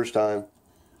be the first time.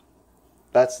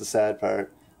 That's the sad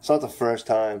part. It's not the first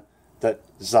time that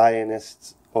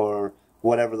Zionists, or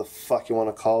whatever the fuck you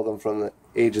want to call them from the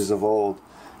ages of old,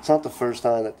 it's not the first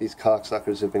time that these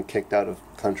cocksuckers have been kicked out of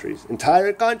countries.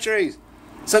 Entire countries!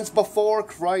 Since before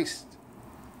Christ.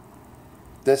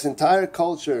 This entire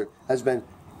culture has been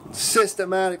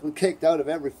systematically kicked out of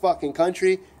every fucking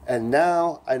country, and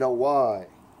now I know why.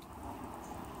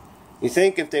 You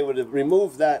think if they would have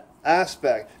removed that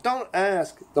aspect, don't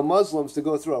ask the Muslims to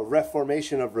go through a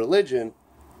reformation of religion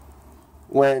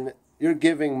when you're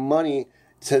giving money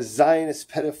to Zionist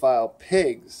pedophile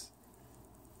pigs.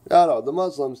 No, the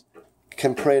Muslims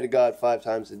can pray to God 5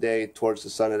 times a day towards the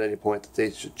sun at any point that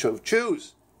they should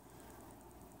choose.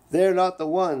 They're not the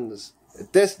ones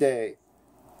at this day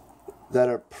that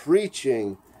are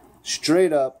preaching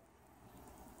straight up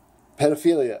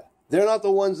pedophilia. They're not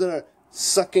the ones that are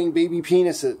sucking baby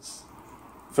penises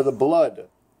for the blood,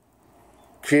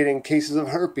 creating cases of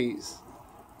herpes,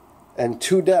 and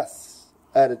 2 deaths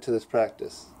added to this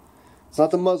practice. It's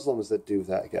not the Muslims that do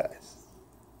that, guys.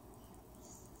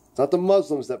 It's not the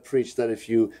Muslims that preach that if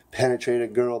you penetrate a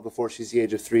girl before she's the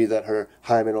age of 3, that her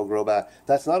hymen will grow back.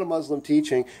 That's not a Muslim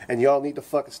teaching, and y'all need to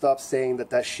fucking stop saying that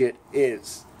that shit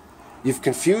is. You've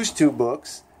confused 2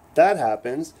 books. That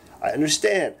happens. I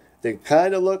understand. They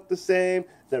kind of look the same.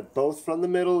 They're both from the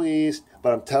Middle East.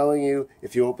 But I'm telling you,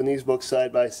 if you open these books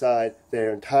side by side,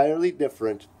 they're entirely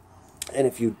different. And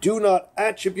if you do not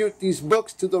attribute these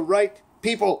books to the right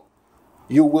people,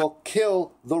 you will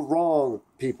kill the wrong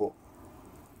people.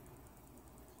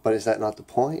 But is that not the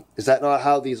point? Is that not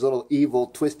how these little evil,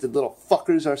 twisted little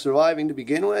fuckers are surviving to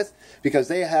begin with? Because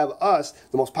they have us,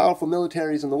 the most powerful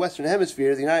militaries in the Western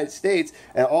Hemisphere, the United States,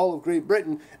 and all of Great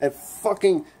Britain, and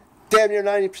fucking damn near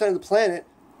 90% of the planet,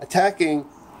 attacking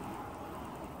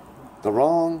the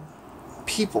wrong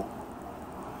people.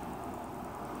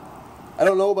 I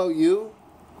don't know about you,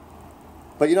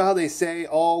 but you know how they say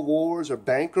all wars are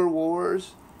banker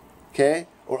wars? Okay?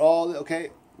 Or all, okay?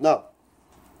 No.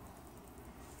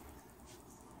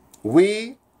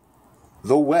 We,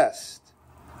 the West,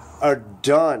 are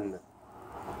done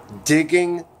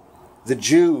digging the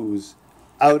Jews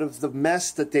out of the mess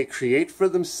that they create for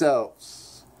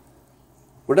themselves.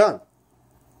 We're done.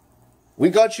 We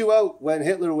got you out when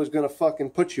Hitler was going to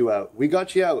fucking put you out. We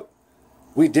got you out.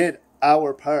 We did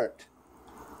our part.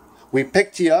 We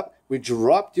picked you up. We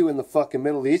dropped you in the fucking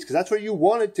Middle East because that's where you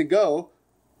wanted to go.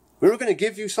 We were going to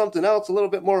give you something else, a little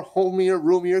bit more homier,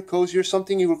 roomier, cozier,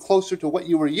 something you were closer to what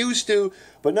you were used to.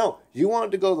 But no, you wanted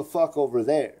to go the fuck over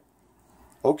there.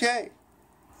 Okay.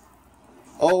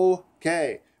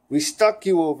 Okay. We stuck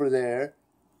you over there,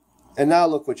 and now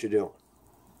look what you're doing.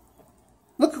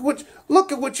 Look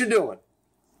at what you're doing.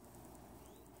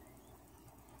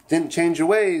 Didn't change your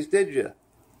ways, did you?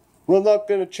 Well, I'm not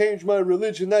going to change my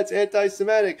religion. That's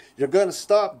anti-Semitic. You're going to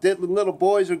stop diddling little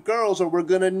boys or girls, or we're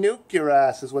going to nuke your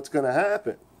ass is what's going to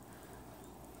happen.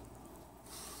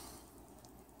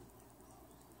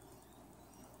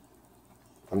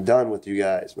 I'm done with you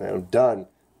guys, man. I'm done.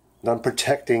 I'm done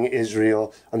protecting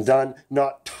Israel. I'm done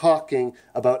not talking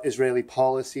about Israeli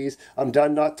policies. I'm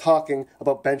done not talking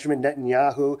about Benjamin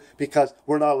Netanyahu because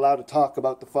we're not allowed to talk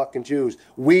about the fucking Jews.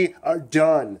 We are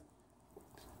done.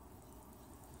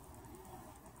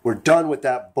 We're done with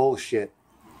that bullshit.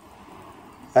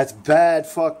 That's bad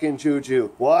fucking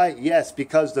juju. Why? Yes,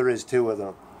 because there is two of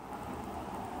them.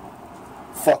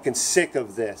 Fucking sick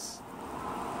of this.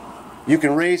 You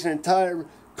can raise an entire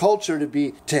culture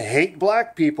to hate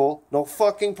black people. No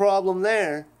fucking problem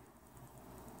there.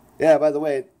 Yeah, by the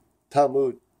way,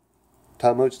 Talmud's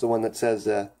the one that says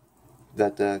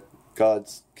that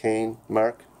God's Cain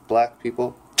mark black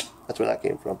people. That's where that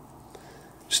came from.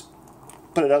 Just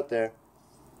put it out there.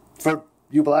 For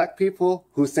you black people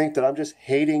who think that I'm just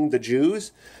hating the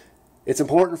Jews, it's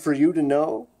important for you to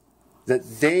know that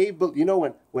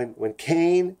when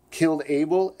Cain killed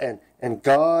Abel and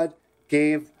God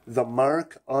gave the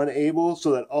mark on Abel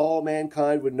so that all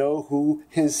mankind would know who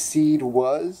his seed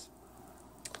was,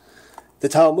 the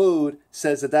Talmud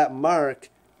says that mark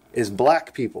is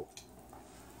black people.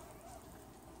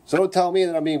 So don't tell me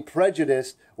that I'm being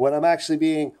prejudiced when I'm actually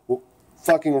being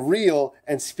fucking real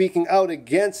and speaking out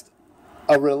against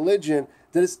a religion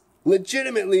that is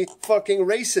legitimately fucking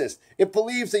racist. It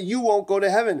believes that you won't go to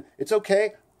heaven. It's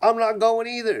okay. I'm not going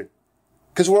either.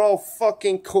 Because we're all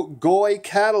fucking goy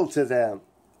cattle to them.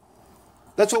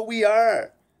 That's what we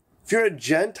are. If you're a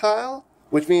Gentile,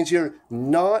 which means you're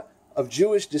not of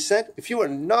Jewish descent, if you are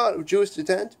not of Jewish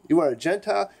descent, you are a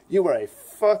Gentile, you are a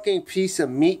fucking piece of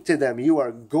meat to them. You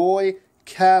are goy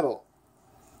cattle.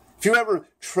 If you ever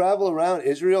travel around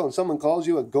Israel and someone calls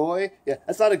you a goy, yeah,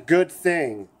 that's not a good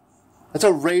thing. That's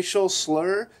a racial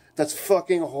slur. That's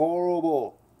fucking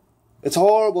horrible. It's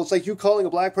horrible. It's like you calling a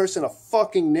black person a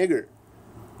fucking nigger.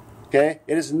 Okay?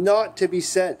 It is not to be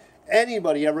said.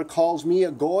 Anybody ever calls me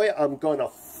a goy, I'm going to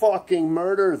fucking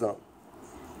murder them.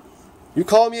 You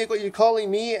call me a goy, you're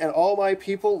calling me and all my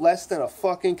people less than a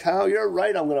fucking cow, you're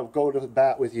right, I'm going to go to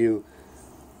bat with you.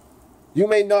 You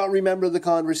may not remember the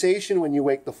conversation when you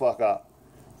wake the fuck up.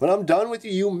 When I'm done with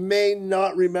you, you may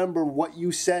not remember what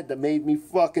you said that made me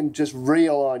fucking just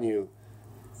rail on you.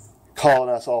 Calling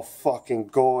us all fucking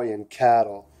goy and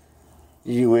cattle.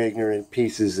 You ignorant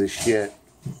pieces of shit.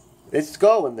 It's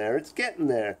going there. It's getting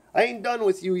there. I ain't done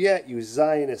with you yet, you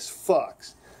Zionist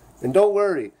fucks. And don't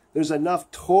worry, there's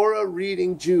enough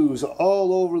Torah-reading Jews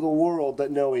all over the world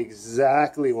that know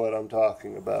exactly what I'm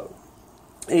talking about.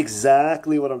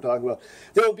 Exactly what I'm talking about.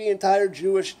 There will be entire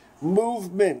Jewish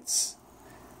movements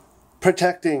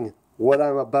protecting what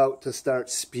I'm about to start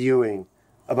spewing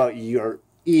about your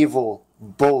evil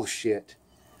bullshit.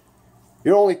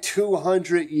 You're only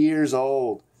 200 years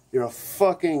old. You're a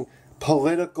fucking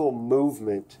political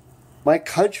movement. My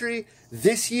country,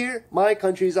 this year, my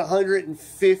country is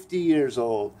 150 years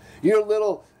old. Your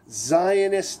little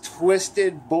Zionist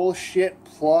twisted bullshit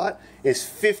plot is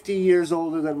 50 years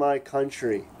older than my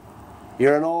country.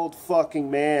 You're an old fucking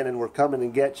man and we're coming to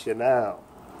get you now.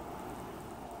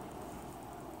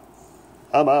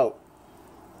 I'm out.